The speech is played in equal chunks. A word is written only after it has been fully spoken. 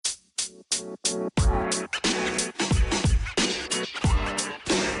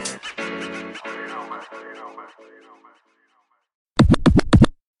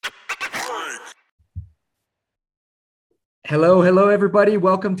Hello, everybody.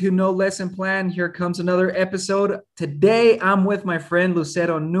 Welcome to No Lesson Plan. Here comes another episode. Today, I'm with my friend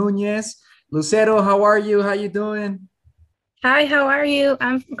Lucero Nunez. Lucero, how are you? How you doing? Hi, how are you?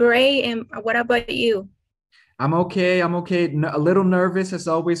 I'm great. And what about you? I'm okay. I'm okay. A little nervous as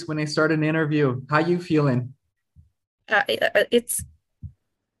always when I start an interview. How you feeling? Uh, it- uh, it's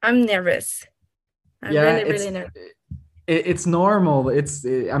I'm nervous. I'm Yeah, really, really nervous. it's normal.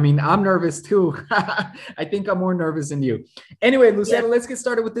 I mean, I'm nervous too. I think I'm more nervous than you. Anyway, Yeah. Lucero, let's get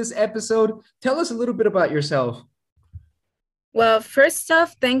started with this episode. Tell us a little bit about yourself. Well, first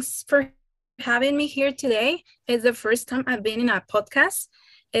off, thanks for having me here today. It's the first time I've been in a podcast.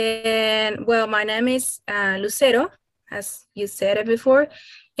 And well, my name is Lucero, as you said it before.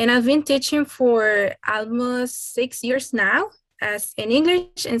 And I've been teaching for almost 6 years now as an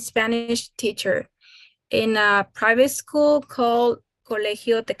English and Spanish teacher in a private school called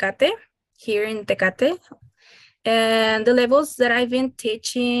Colegio Tecate here in Tecate. And the levels that I've been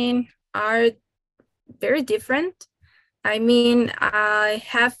teaching are very different. I mean, I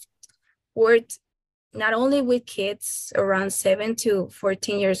have worked not only with kids around 7 to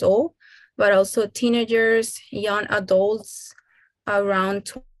 14 years old, but also teenagers, young adults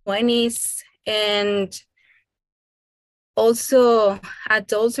around 20s, and also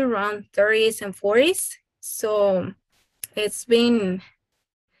adults around 30s and 40s. So it's been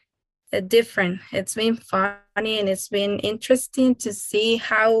different. It's been funny and it's been interesting to see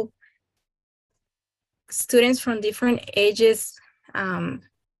how students from different ages um,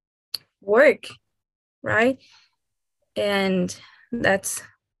 work, right? And that's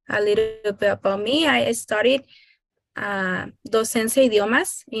a little bit about me. I studied Docencia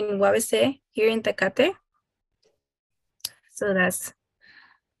Idiomas in UABC here in Tecate. So that's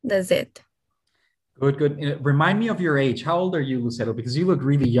it. Good, good. Remind me of your age. How old are you, Lucero? Because you look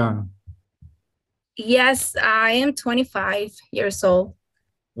really young. Yes, I am 25 years old.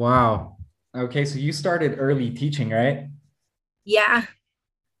 Wow. Okay, so you started early teaching, right? Yeah,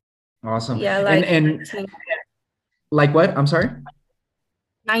 Awesome. yeah, And 19, like what? I'm sorry?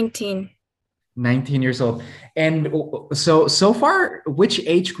 19. 19 years old. And so far, which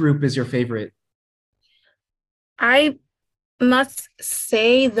age group is your favorite? I must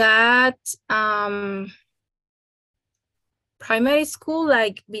say that um, primary school,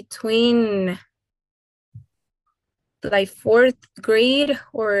 like between like fourth grade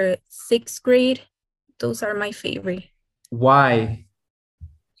or sixth grade, those are my favorite. Why?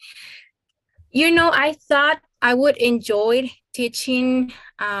 I thought I would enjoy teaching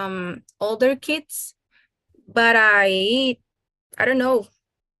older kids, but I don't know.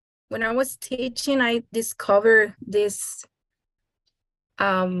 When I was teaching, I discovered this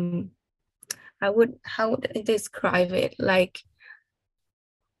um how would I describe it? Like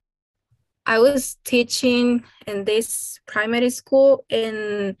I was teaching in this primary school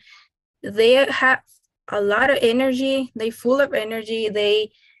and they have a lot of energy. They full of energy.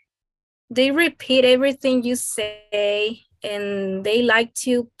 They repeat everything you say and they like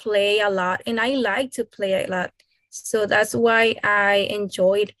to play a lot and I like to play a lot. So that's why I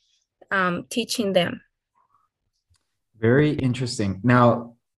enjoyed teaching them. Very interesting.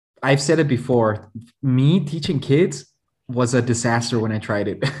 Now, I've said it before, me teaching kids was a disaster when I tried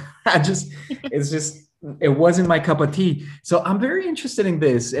it. I just, it's just, it wasn't my cup of tea. So I'm very interested in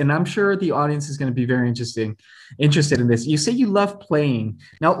this, and I'm sure the audience is going to be very interested in this. You say you love playing.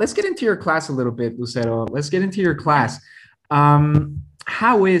 Now, let's get into your class a little bit, Lucero. Let's get into your class.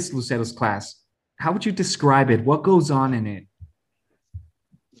 How is Lucero's class? How would you describe it? What goes on in it?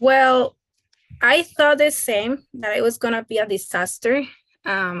 Well, I thought the same that it was gonna be a disaster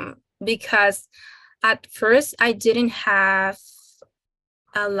because at first I didn't have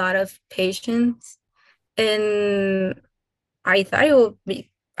a lot of patience and I thought it would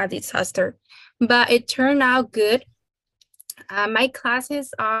be a disaster, but it turned out good. My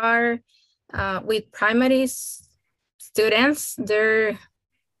classes are with primary students. They're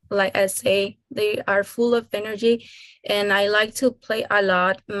like I say, they are full of energy and I like to play a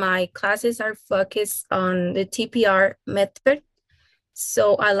lot. My classes are focused on the TPR method.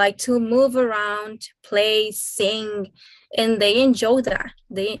 So I like to move around, play, sing, and they enjoy that.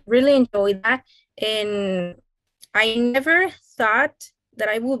 They really enjoy that. And I never thought that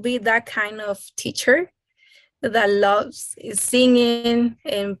I would be that kind of teacher that loves singing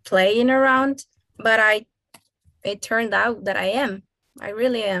and playing around, but it turned out that I am. I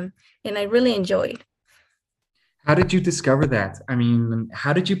really am, and I really enjoy it. How did you discover that? I mean,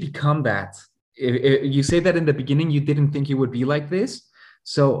 how did you become that? You say that in the beginning you didn't think you would be like this.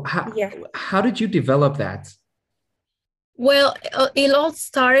 So Yeah. how did you develop that? Well, it all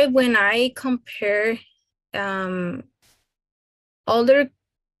started when I compare um, older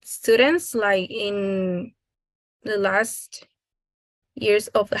students, like in the last years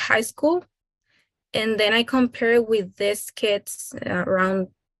of the high school, and then I compare it with these kids around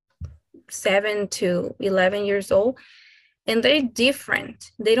 7 to 11 years old, and they're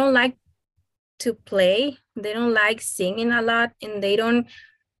different. They don't like to play. They don't like singing a lot, and they don't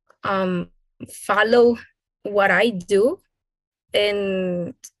um, follow what I do,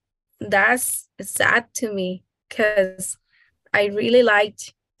 and that's sad to me because I really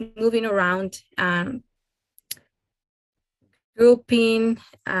liked moving around, grouping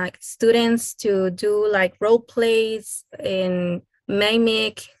students to do like role plays and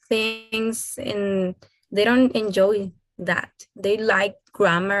mimic things, and they don't enjoy that. They like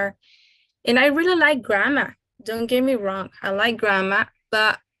grammar, and I really like grammar. Don't get me wrong, I like grammar,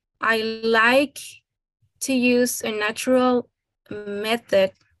 but I like to use a natural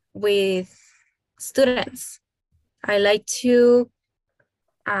method with students. I like to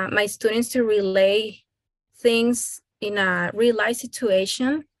my students to relay things in a real life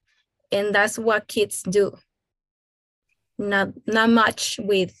situation, and that's what kids do. Not much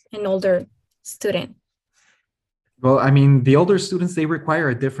with an older student. Well, I mean, the older students, they require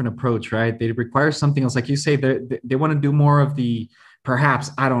a different approach, right? They require something else. Like you say, they want to do more of the,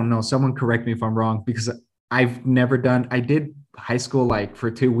 perhaps, I don't know, someone correct me if I'm wrong, because I did high school like for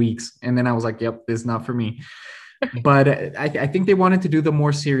 2 weeks. And then I was like, yep, this is not for me. But I think they wanted to do the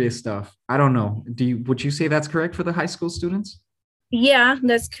more serious stuff. I don't know. Would you say that's correct for the high school students? Yeah,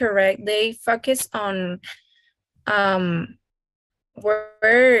 that's correct. They focus on um,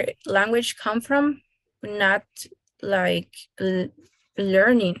 where language come from, not like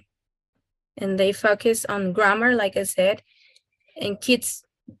learning. And they focus on grammar, like I said, and kids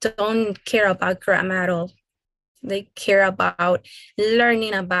don't care about grammar at all. They care about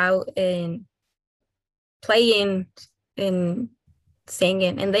learning about and playing and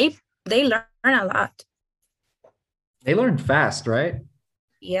singing, and they learn a lot. They learn fast, right?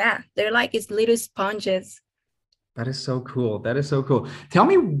 Yeah, they're like it's little sponges. That is so cool. That is so cool. Tell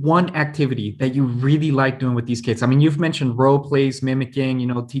me one activity that you really like doing with these kids. I mean, you've mentioned role plays, mimicking,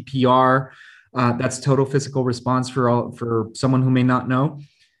 TPR. That's total physical response for someone who may not know.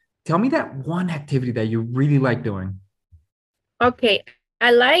 Tell me that one activity that you really like doing. Okay, I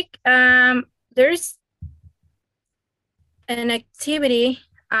like there's an activity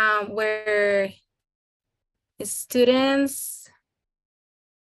where students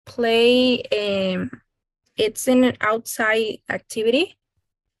play. It's an outside activity,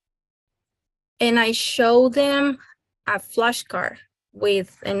 and I show them a flashcard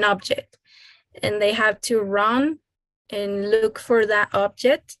with an object, and they have to run and look for that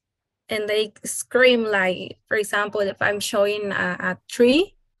object, and they scream, like, for example, if I'm showing a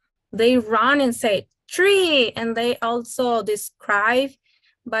tree, they run and say tree, and they also describe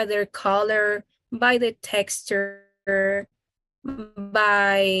by their color, by the texture,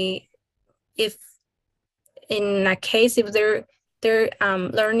 by if in a case if they're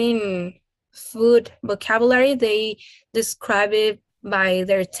learning food vocabulary, they describe it by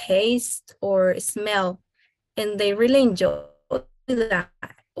their taste or smell, and they really enjoy that.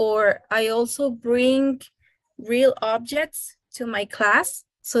 Or I also bring real objects to my class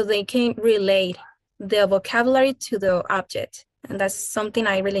so they can relate the vocabulary to the object, and that's something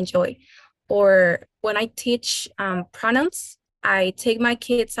I really enjoy. Or when I teach pronouns, I take my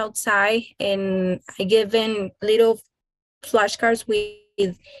kids outside and I give them little flashcards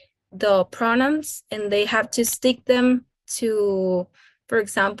with the pronouns, and they have to stick them to, for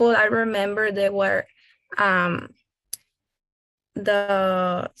example, I remember they were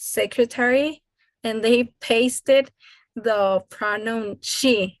the secretary, and they pasted the pronoun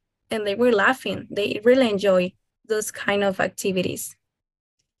she, and they were laughing. They really enjoy those kind of activities.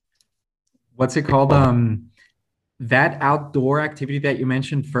 What's it called? That outdoor activity that you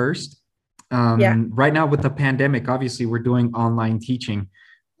mentioned first. Yeah. Right now with the pandemic, obviously we're doing online teaching.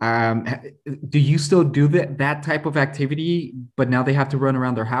 Um, do you still do that type of activity, but now they have to run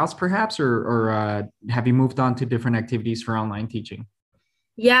around their house perhaps, or have you moved on to different activities for online teaching?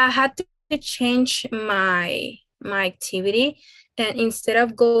 Yeah, I had to change my activity, and instead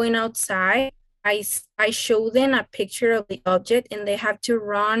of going outside, I show them a picture of the object, and they have to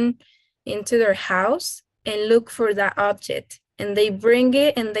run into their house and look for that object, and they bring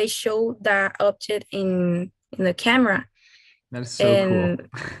it and they show that object in the camera. That is so cool. And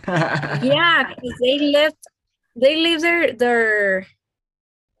yeah, because they left they leave their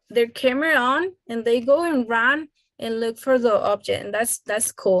camera on and they go and run and look for the object, and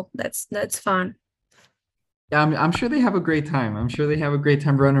that's cool. That's fun. Yeah, I'm sure they have a great time. I'm sure they have a great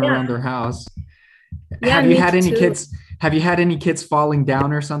time running Yeah, around their house. yeah, Have you me had any too. kids? Have you had any kids falling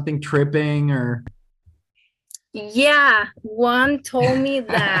down or something, tripping or? Yeah, one told me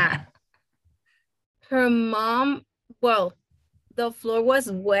that her mom, well, the floor was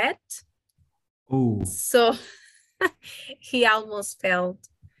wet, Oh, so he almost fell,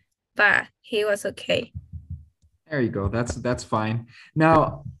 but he was okay. there you go. That's fine.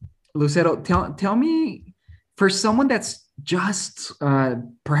 Now, Lucero, tell me, for someone that's just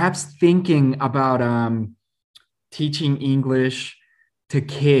perhaps thinking about teaching English to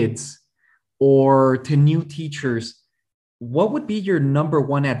kids or to new teachers, what would be your number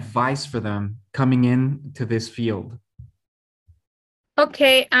one advice for them coming in to this field?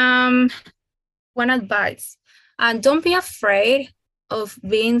 Okay, one advice. Don't be afraid of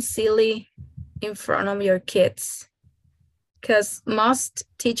being silly in front of your kids, because most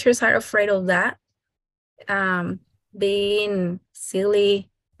teachers are afraid of that. Being silly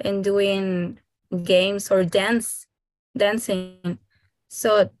and doing games or dancing.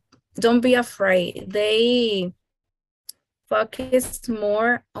 So don't be afraid. They focus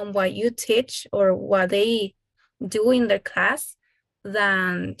more on what you teach or what they do in their class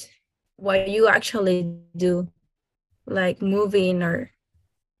than what you actually do, like moving or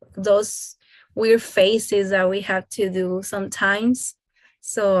those weird faces that we have to do sometimes.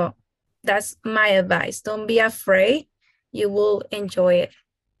 So that's my advice. Don't be afraid. You will enjoy it.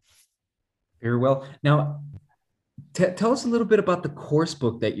 Very well. Now, tell us a little bit about the course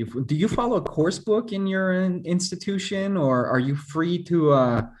book that you do. You follow a course book in your institution, or are you free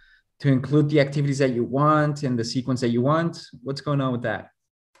to include the activities that you want and the sequence that you want? What's going on with that?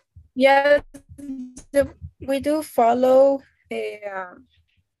 Yes, we do follow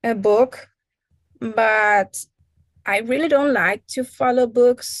a book, but I really don't like to follow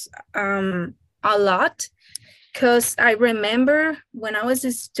books a lot, because I remember when I was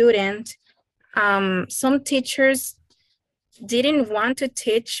a student, some teachers didn't want to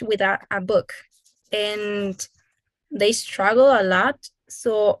teach without a book, and they struggle a lot.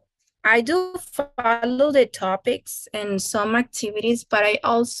 So I do follow the topics and some activities, but I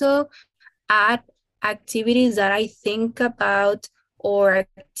also add activities that I think about or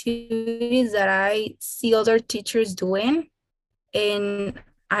activities that I see other teachers doing, and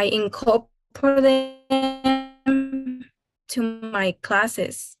I incorporate them to my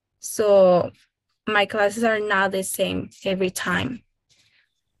classes. So my classes are not the same every time.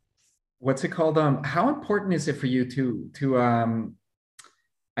 What's it called? How important is it for you to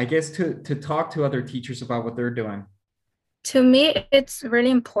I guess to talk to other teachers about what they're doing? To me, it's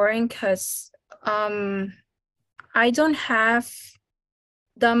really important because I don't have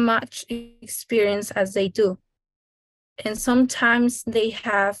that much experience as they do. And sometimes they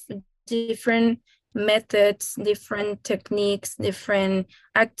have different methods, different techniques, different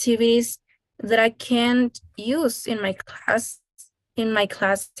activities that I can't use in my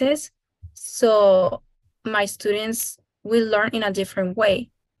classes. So my students will learn in a different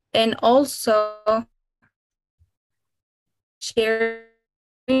way. And also sharing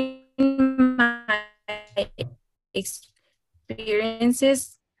my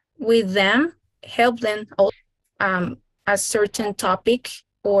experiences with them help them a certain topic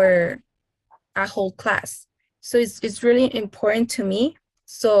or a whole class. So it's really important to me.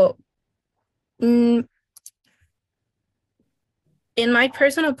 So mm, in my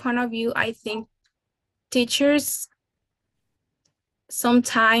personal point of view, I think teachers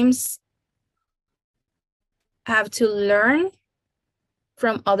sometimes have to learn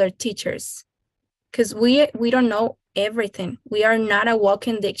from other teachers, because we don't know everything. We are not a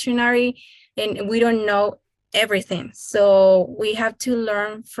walking dictionary and we don't know everything. So we have to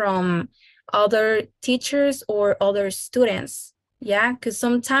learn from other teachers or other students. Yeah, because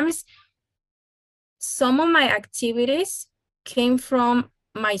sometimes some of my activities came from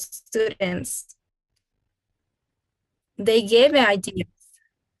my students. They gave me ideas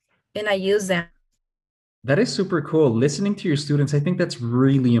and I use them. That is super cool. Listening to your students, I think that's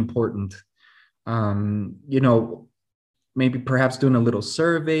really important. You know, maybe perhaps doing a little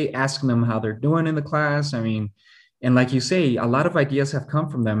survey, asking them how they're doing in the class. I mean, and like you say, a lot of ideas have come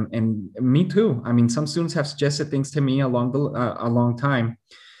from them, and me too. I mean, some students have suggested things to me along the a long time.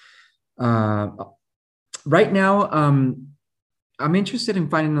 Uh, right now, I'm interested in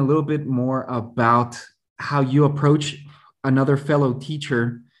finding a little bit more about how you approach another fellow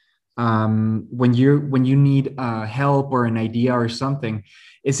teacher when you need help or an idea or something.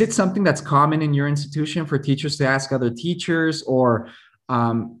 Is it something that's common in your institution for teachers to ask other teachers, or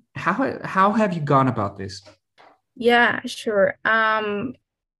how have you gone about this? Yeah, sure. On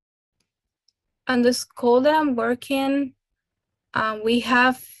the school that I'm working, we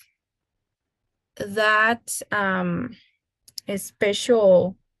have that a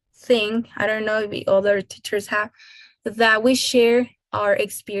special thing. I don't know if the other teachers have that we share our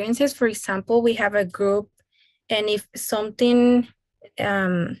experiences. For example, we have a group, and if something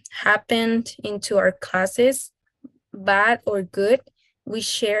happened into our classes, bad or good, we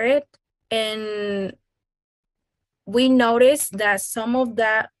share it, and we notice that some of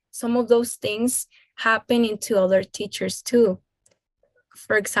those things happen into other teachers too.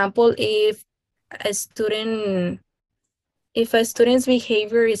 For example, a student if a student's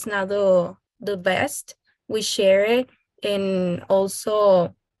behavior is not the best, we share it, and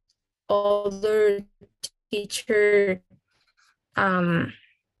also other teacher um,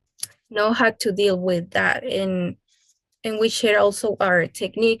 know how to deal with that, and we share also our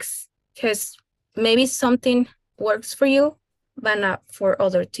techniques, because maybe something works for you but not for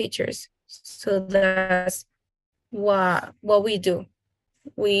other teachers. So that's what we do.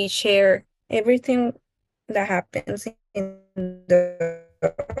 We share everything that happens in the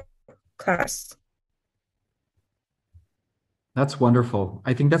class. That's wonderful.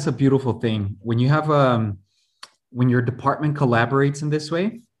 I think that's a beautiful thing. When your department collaborates in this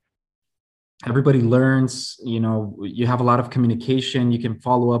way, everybody learns, you know, you have a lot of communication, you can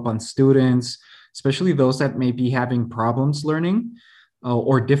follow up on students, especially those that may be having problems learning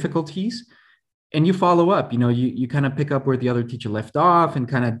or difficulties, and you follow up, you know, you kind of pick up where the other teacher left off and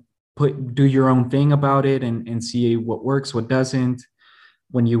kind of do your own thing about it, and see what works, what doesn't.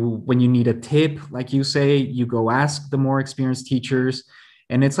 When you need a tip, like you say, you go ask the more experienced teachers.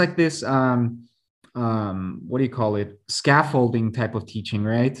 And it's like this what do you call it, scaffolding type of teaching,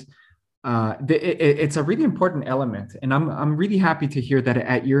 right? It's a really important element, and I'm really happy to hear that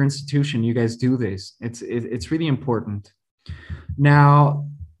at your institution you guys do this. It's really important. Now,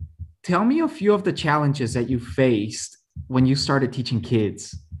 tell me a few of the challenges that you faced when you started teaching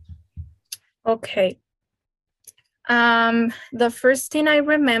kids. Okay. The first thing I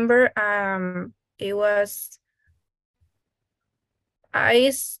remember, it was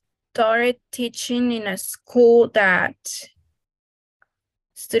I started teaching in a school that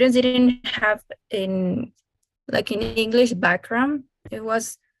students didn't have in like an English background. It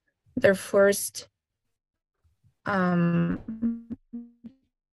was their first um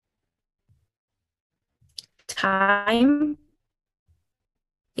time,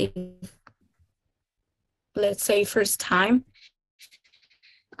 if let's say first time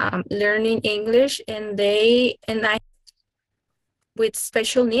learning English, and I with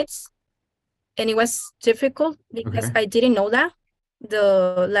special needs, and it was difficult because Okay. I didn't know that.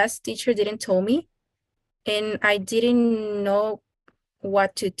 The last teacher didn't tell me, and I didn't know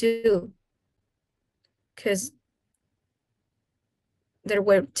what to do because there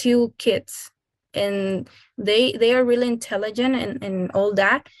were two kids, and they are really intelligent and all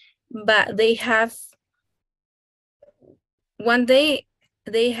that, but they have one day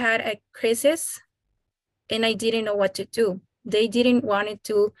they had a crisis, and I didn't know what to do. They didn't want to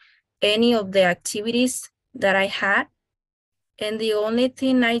do any of the activities that I had, and the only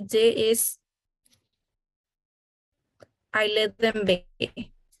thing I did is I let them be.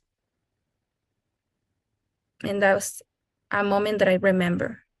 And that was a moment that I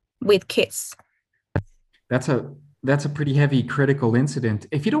remember with kids. That's a that's a pretty heavy critical incident.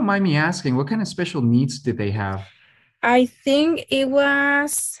 If you don't mind me asking, what kind of special needs did they have? I think it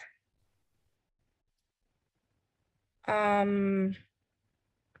was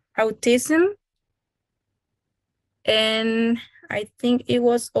autism, and I think it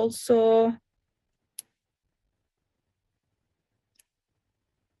was also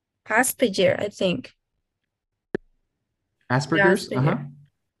Asperger, I think. Yeah, Asperger's? Uh-huh. Asperger.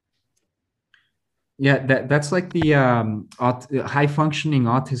 Yeah, that's like the high functioning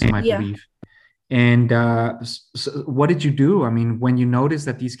autism, I Yeah, believe. And so what did you do? I mean, when you noticed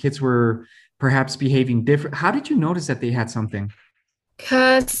that these kids were perhaps behaving different, how did you notice that they had something?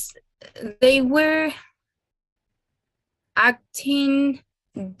 because they were acting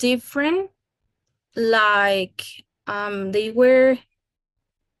different, like they were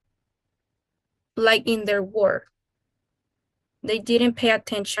like in their work. They didn't pay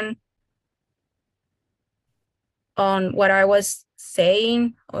attention on what I was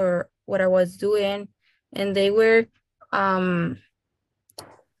saying or what I was doing, and they were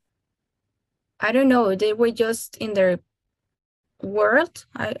I don't know, they were just in their world,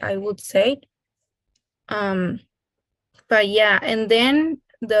 I would say. But yeah, and then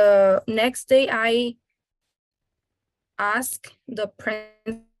the next day I asked the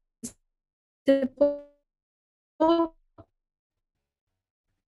principal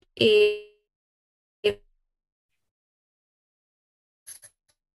if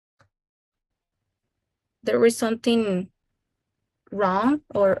there was something wrong,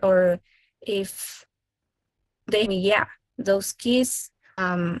 or if they, yeah, those kids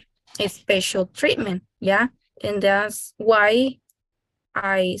a special treatment. Yeah, and that's why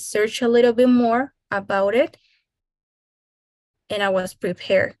I searched a little bit more about it, and I was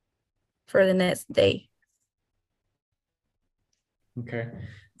prepared for the next day. Okay.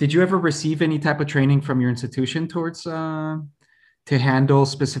 Did you ever receive any type of training from your institution towards to handle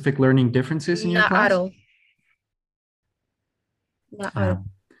specific learning differences in your Not at class? all. Not at Yeah.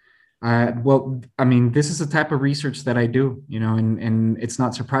 all. Well, I mean, this is the type of research that I do, you know, and it's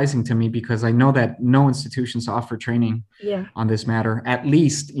not surprising to me because I know that no institutions offer training Yeah. on this matter. At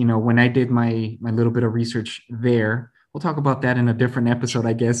least, you know, when I did my little bit of research there, we'll talk about that in a different episode,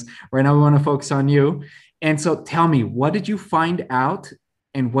 I guess. Right now, we want to focus on you. And so, tell me, what did you find out,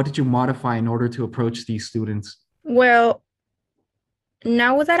 and what did you modify in order to approach these students? Well,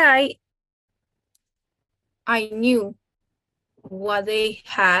 now that I knew what they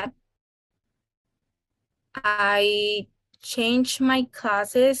had, I changed my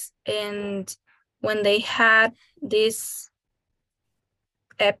classes, and when they had these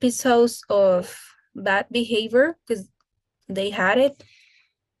episodes of bad behavior, because they had it,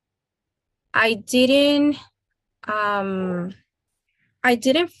 I um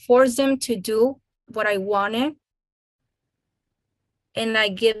didn't force them to do what I wanted, and I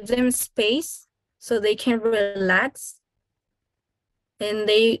give them space so they can relax, and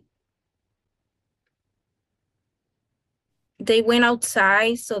they went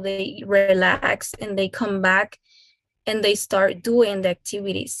outside, so they relax, and they come back and they start doing the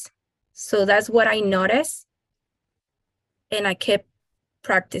activities. So that's what I noticed, and I kept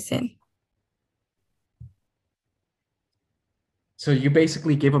practicing. So you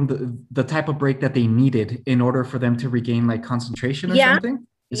basically gave them the type of break that they needed in order for them to regain like concentration or Yeah, something?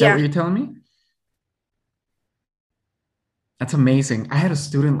 Is that what yeah. you're telling me? That's amazing. I had a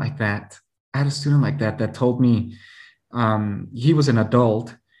student like that. I had a student like that that told me he was an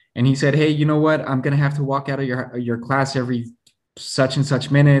adult and he said, "Hey, you know what? I'm gonna have to walk out of your class every such and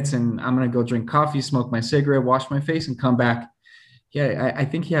such minutes, and I'm gonna go drink coffee, smoke my cigarette, wash my face, and come back." Yeah, I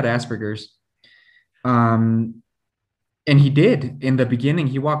think he had Asperger's. Um, and he did in the beginning.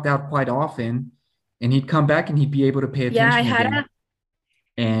 He walked out quite often, and he'd come back and he'd be able to pay Yeah, I attention had again.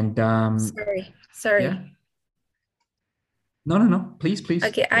 And sorry. yeah, no, please, please,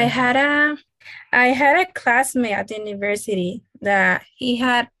 Okay, yeah. I had a classmate at the university that he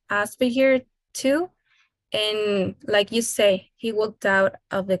had Asperger too. And like you say, he walked out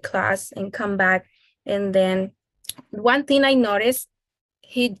of the class and come back. And then one thing I noticed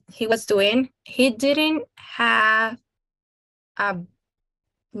he was doing, he didn't have a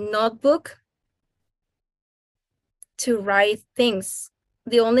notebook to write things.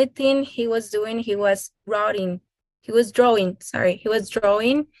 The only thing he was doing, he was drawing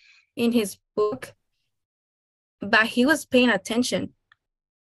in his book, but he was paying attention.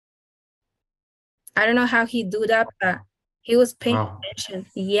 I don't know how he do that, but he was paying Wow, attention.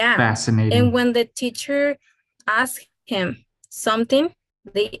 Yeah. And fascinating. when the teacher asked him something,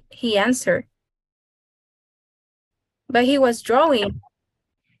 he answered, but he was drawing.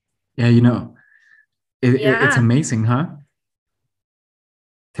 Yeah, you know, it's Yeah. amazing, huh?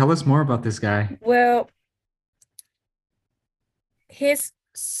 Tell us more about this guy. Well, he's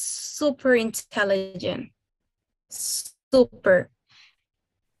super intelligent, super.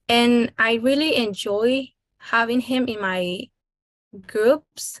 And I really enjoy having him in my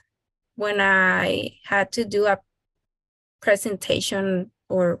groups when I had to do a presentation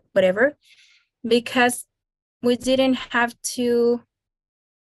or whatever, because we didn't have to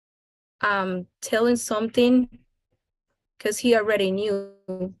tell him something because he already knew,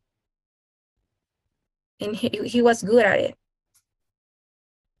 and he was good at it.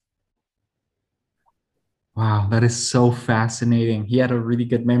 Wow, that is so fascinating. He had a really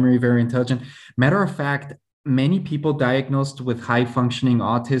good memory, very intelligent. Matter of fact, many people diagnosed with high functioning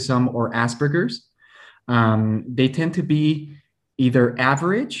autism or Asperger's, they tend to be either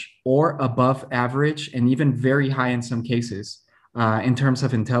average or above average, and even very high in some cases, in terms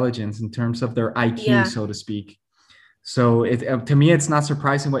of intelligence, in terms of their IQ, Yeah. so to speak. So to me, it's not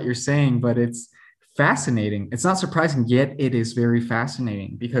surprising what you're saying, but it's fascinating. It's not surprising, yet it is very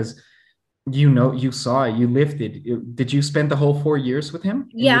fascinating because You know, you saw it, you lived it. Did you spend the whole 4 years with him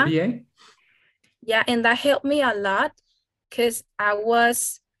in your Yeah, BA? yeah, and that helped me a lot because I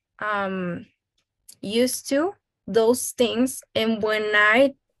was um used to those things, and when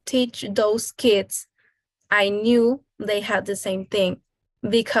I teach those kids, I knew they had the same thing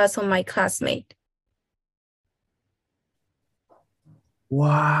because of my classmate.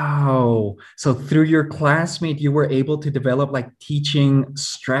 Wow. So through your classmate, you were able to develop like teaching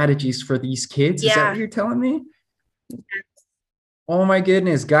strategies for these kids. Is that what Yeah. you're telling me? Oh my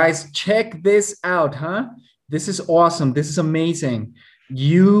goodness, guys, check this out, huh? This is awesome. This is amazing.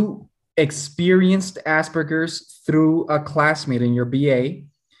 You experienced Asperger's through a classmate in your BA,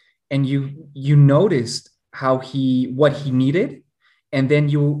 and you noticed how he what he needed, and then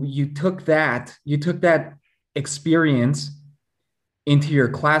you took that experience into your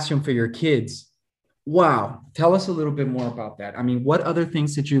classroom for your kids. Wow. Tell us a little bit more about that. I mean, what other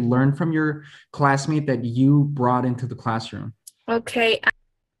things did you learn from your classmate that you brought into the classroom? Okay.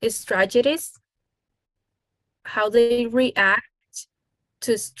 Strategies, how they react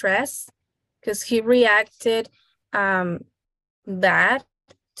to stress, because he reacted um, bad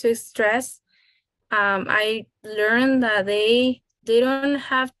to stress. I learned that they don't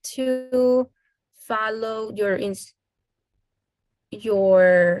have to follow your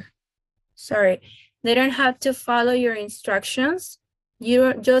sorry, they don't have to follow your instructions. You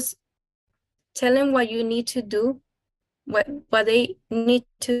don't just tell them what you need to do, what they need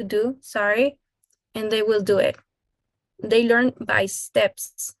to do, sorry, and they will do it. They learn by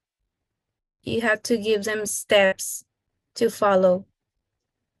steps. You have to give them steps to follow.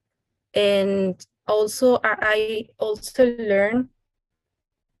 And also I also learn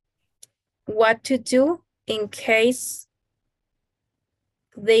what to do in case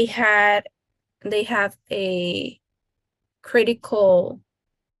they have a critical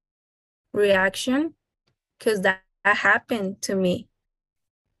reaction, because that happened to me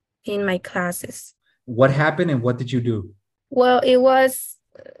in my classes. What happened and what did you do? Well, it was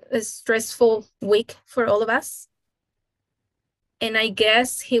a stressful week for all of us. And I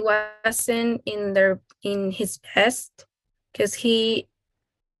guess he wasn't in his best because he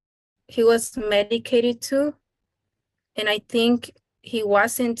was medicated too. And I think he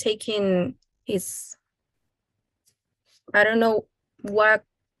wasn't taking his, I don't know what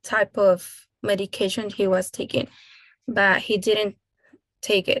type of medication he was taking, but he didn't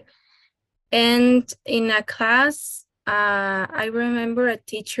take it. And in a class, I remember a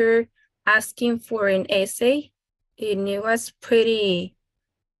teacher asking for an essay, and it was pretty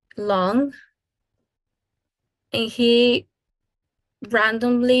long. And he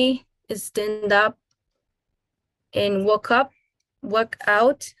randomly stand up and walk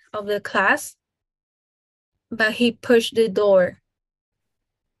out of the class, but he pushed the door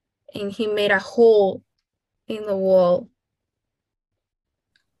and he made a hole in the wall.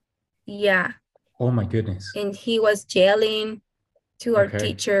 Yeah. Oh my goodness. And he was yelling to our Okay.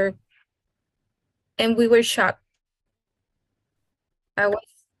 teacher, and we were shocked. I was,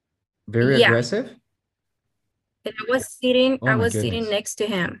 Very yeah. aggressive? And Oh I my was sitting goodness. next to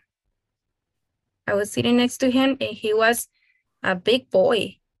him. I was sitting next to him, and he was a big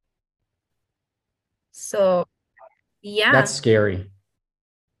boy. So, That's yeah. scary.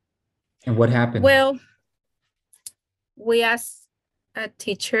 And what happened? Well, we asked a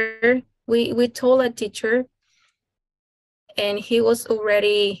teacher, we told a teacher, and he was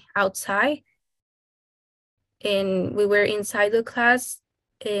already outside, and we were inside the class,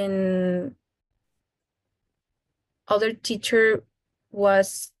 and other teacher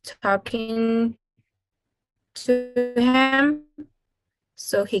was talking to him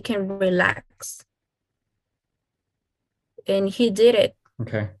so he can relax. And he did it,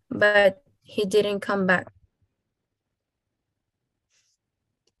 Okay. but he didn't come back.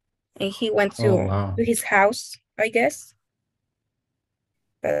 And he went Oh to wow. his house, I guess.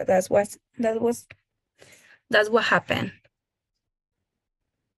 But that's what happened.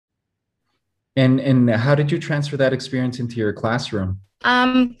 And how did you transfer that experience into your classroom?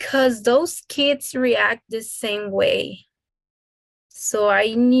 Because those kids react the same way. So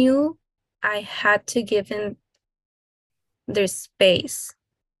I knew I had to give them their space.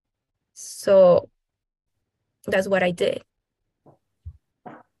 So that's what I did.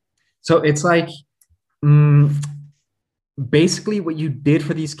 So it's like mm, basically what you did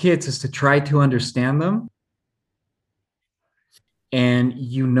for these kids is to try to understand them, and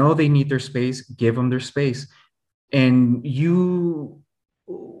you know they need their space, give them their space. And you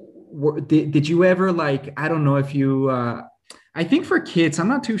did you ever, like, I don't know if you I think for kids, I'm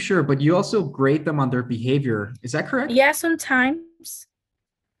not too sure, but you also grade them on their behavior. Is that correct? Yeah, sometimes.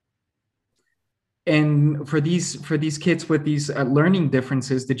 And for these kids with these learning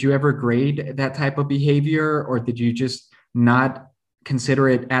differences, did you ever grade that type of behavior, or did you just not consider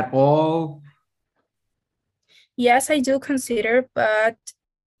it at all? Yes, I do consider, but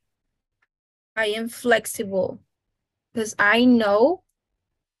I am flexible because I know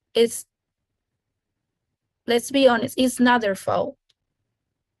it's, let's be honest, it's not their fault.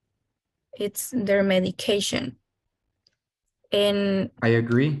 It's their medication. And I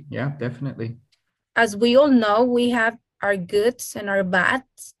agree. Yeah, definitely. as we all know, we have our goods and our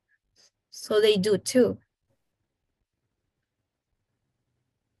bads, so they do too.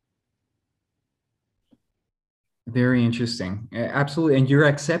 Very interesting. Absolutely. And you're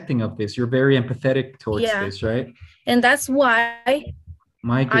accepting of this. You're very empathetic towards Yeah, this, right? and that's why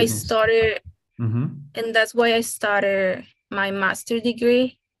My I goodness. started, Hmm. and that's why I started my master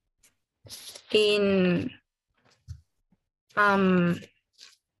degree in um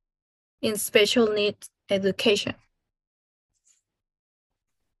in special needs education.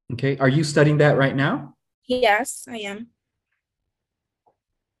 Okay. Are you studying that right now? Yes, I am.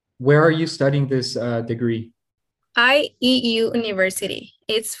 Where are you studying this degree? IEU University.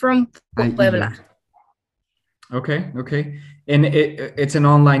 It's from IEU. Puebla. Okay. Okay. And it's an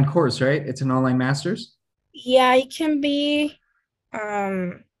online course, right? It's an online master's. Yeah, it can be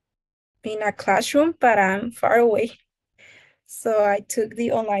um in a classroom, but I'm far away. So I took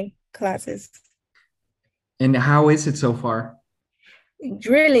the online classes. And how is it so far?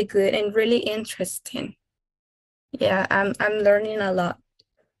 Really good and really interesting. Yeah, I'm learning a lot.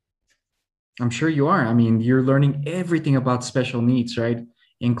 I'm sure you are. I mean, you're learning everything about special needs, right?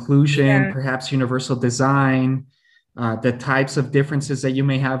 Inclusion, Yeah. perhaps universal design, the types of differences that you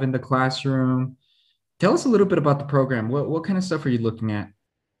may have in the classroom. Tell us a little bit about the program. What kind of stuff are you looking at?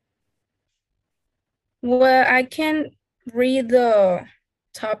 Well, I can read the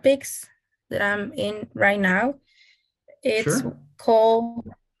topics that I'm in right now. It's Sure. called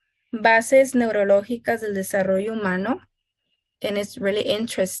Bases Neurológicas del Desarrollo Humano, and it's really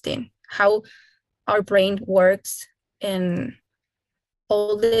interesting how our brain works and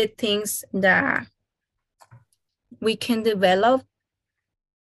all the things that we can develop.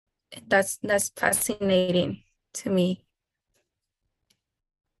 That's fascinating to me.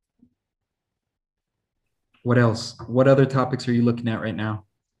 What else? What other topics are you looking at right now?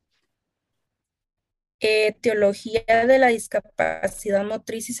 Teología de la discapacidad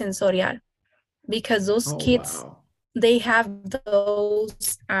motriz y sensorial, because those Oh, kids, wow. they have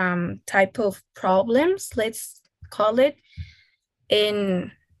those type of problems, let's call it,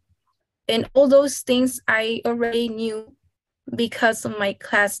 and all those things I already knew because of my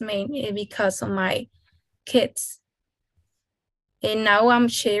classmate and because of my kids. And now I'm Wow.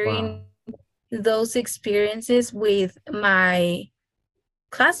 sharing those experiences with my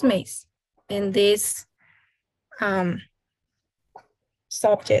classmates in this um,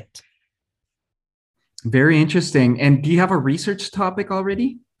 subject. Very interesting. And do you have a research topic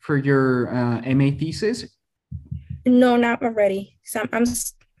already for your MA thesis? No, not already. So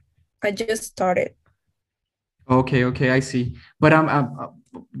I just started. Okay, okay, I see. But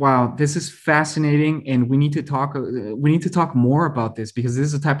wow, this is fascinating, and we need to talk. We need to talk more about this because this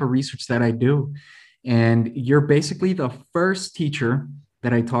is the type of research that I do, and you're basically the first teacher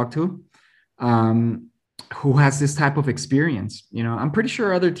that I talk to, um, who has this type of experience. You know, I'm pretty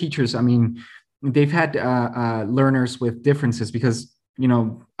sure other teachers. I mean, they've had learners with differences because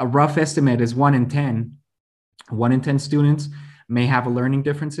a rough estimate is 1 in 10. 1 in 10 students may have a learning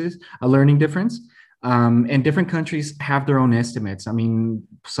difference. And different countries have their own estimates. I mean,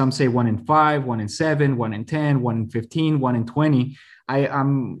 some say 1 in 5, 1 in 7, 1 in 10, 1 in 15, 1 in 20.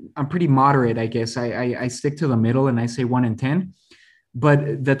 I'm pretty moderate, I guess. I stick to the middle and I say 1 in 10.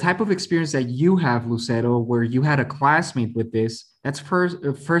 But the type of experience that you have, Lucero, where you had a classmate with this, that's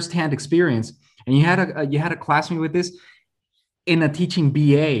firsthand experience, and you had a classmate with this in a teaching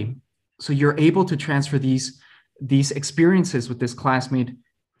BA, so you're able to transfer these experiences with this classmate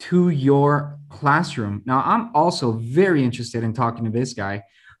to your classroom. Now, I'm also very interested in talking to this guy,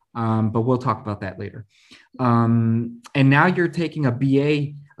 but we'll talk about that later. And now you're taking a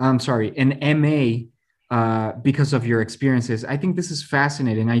BA, I'm sorry, an MA because of your experiences. I think this is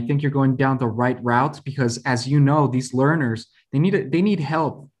fascinating. I think you're going down the right route because, as you know, these learners they need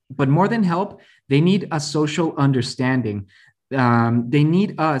help, but more than help, they need a social understanding. They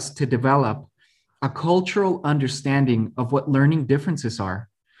need us to develop a cultural understanding of what learning differences are.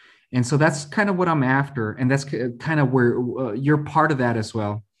 And so that's kind of what I'm after. And that's kind of where you're part of that as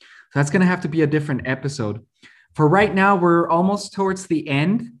well. So that's going to have to be a different episode. For right now, we're almost towards the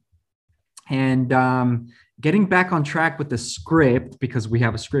end. And getting back on track with the script, because we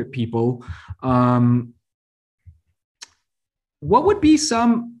have a script, people, what would be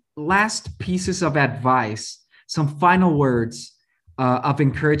some last pieces of advice, some final words of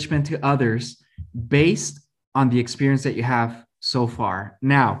encouragement to others based on the experience that you have so far?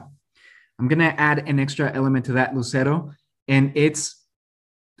 Now, I'm going to add an extra element to that, Lucero, and it's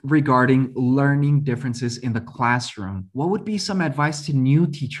regarding learning differences in the classroom. What would be some advice to new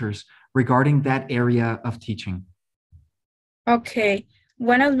teachers regarding that area of teaching? Okay,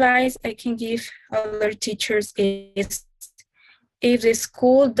 one advice I can give other teachers is if the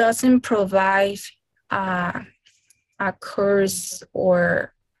school doesn't provide a course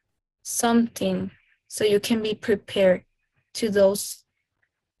or something so you can be prepared to those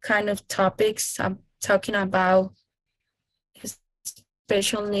kind of topics I'm talking about,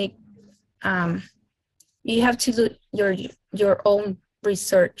 especially you have to do your own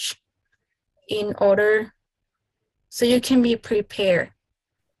research in order so you can be prepared,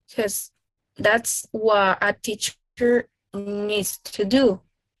 because that's what a teacher needs to do.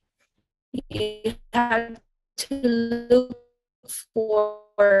 You have to look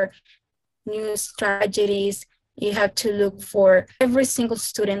for new strategies. You have to look for every single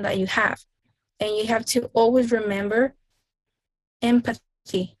student that you have. And you have to always remember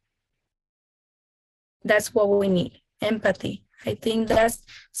empathy. That's what we need, empathy. I think that's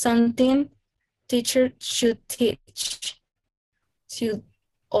something teachers should teach to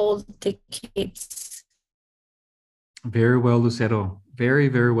all the kids. Very well, Lucero. Very,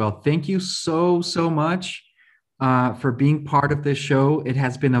 very well. Thank you so, so much for being part of this show. It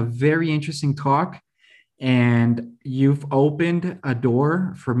has been a very interesting talk, and you've opened a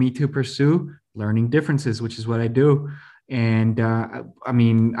door for me to pursue learning differences, which is what I do. And I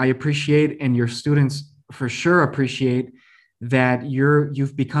mean, I appreciate, and your students for sure appreciate that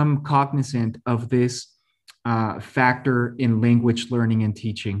you've become cognizant of this factor in language learning and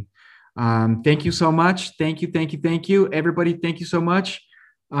teaching. Thank you so much. Thank you, thank you, thank you. Everybody, thank you so much.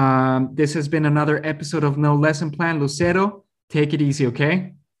 This has been another episode of No Lesson Plan. Lucero, take it easy,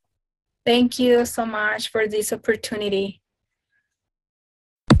 okay? Thank you so much for this opportunity.